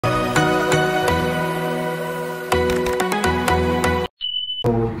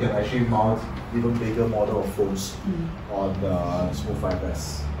So you can actually mount even bigger model of phones on the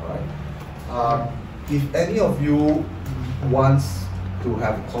Smooth5S. Alright. If any of you wants to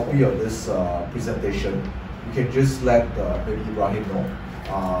have a copy of this presentation, you can just let maybe Ibrahim know.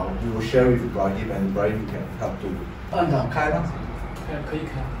 We will share with Ibrahim, and Ibrahim can help to 开吗？可以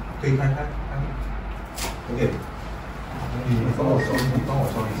开。可以开。OK。你帮我装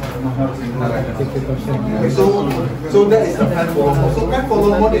一下。So that is the pan follow mode. So pan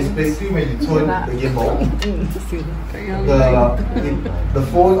follow mode is basically when you turn the gimbal, the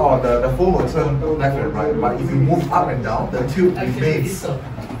phone or the phone will turn left and right. But if you move up and down, the tube remains.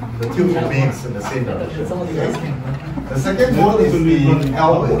 The tube remains in the same direction. Okay? The second mode is the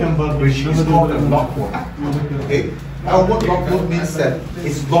L mode, which is called the lock mode. Okay? L mode lock mode means that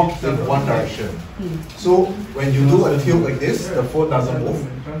it's locked in one direction. So when you do a tilt like this, the phone doesn't move.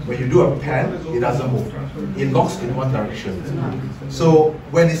 When you do a pan, it doesn't move. It locks in one direction. So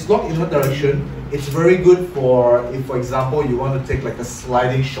when it's locked in one direction, it's very good for if, for example, you want to take like a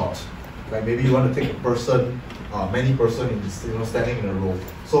sliding shot. Like maybe you want to take a person, many person in standing in a row.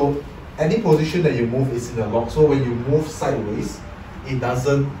 So any position that you move is in a lock. So when you move sideways, it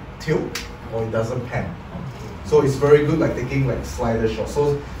doesn't tilt or it doesn't pan. So it's very good like taking like slider shot.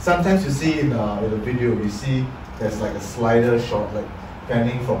 So sometimes you see in the video, you see there's like a slider shot, like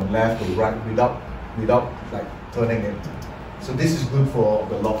panning from left to right without like turning it. So this is good for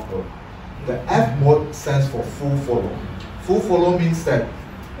the lock mode. The F mode stands for full follow. Full follow means that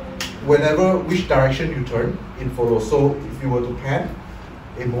whenever which direction you turn, it follows. So if you were to pan,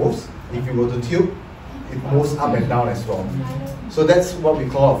 it moves. If you were to tilt, it moves up and down as well. So that's what we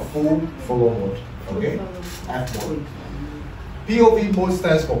call a full follow mode. Okay, F mode. POV mode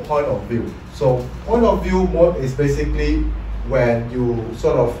stands for point of view. So point of view mode is basically when you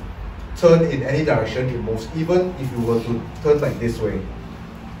sort of turn in any direction, it moves. Even if you were to turn like this way,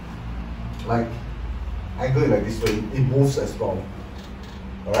 like angle it like this way, it moves as well.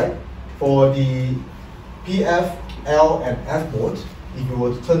 Alright? For the PF, L, and F mode, if you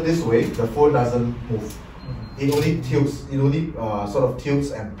were to turn this way, the phone doesn't move. It only tilts, sort of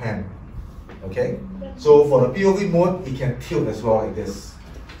tilts and pan. Okay? So for the POV mode, it can tilt as well like this.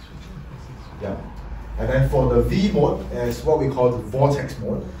 Yeah. And then for the V mode, is what we call the vortex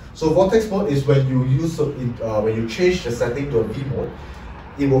mode. So vortex mode is when you use when you change the setting to a V mode,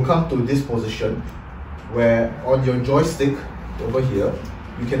 it will come to this position where on your joystick over here,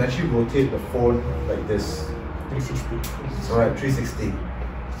 you can actually rotate the phone like this. 360. Alright, 360.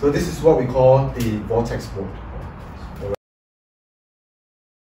 So this is what we call the vortex mode.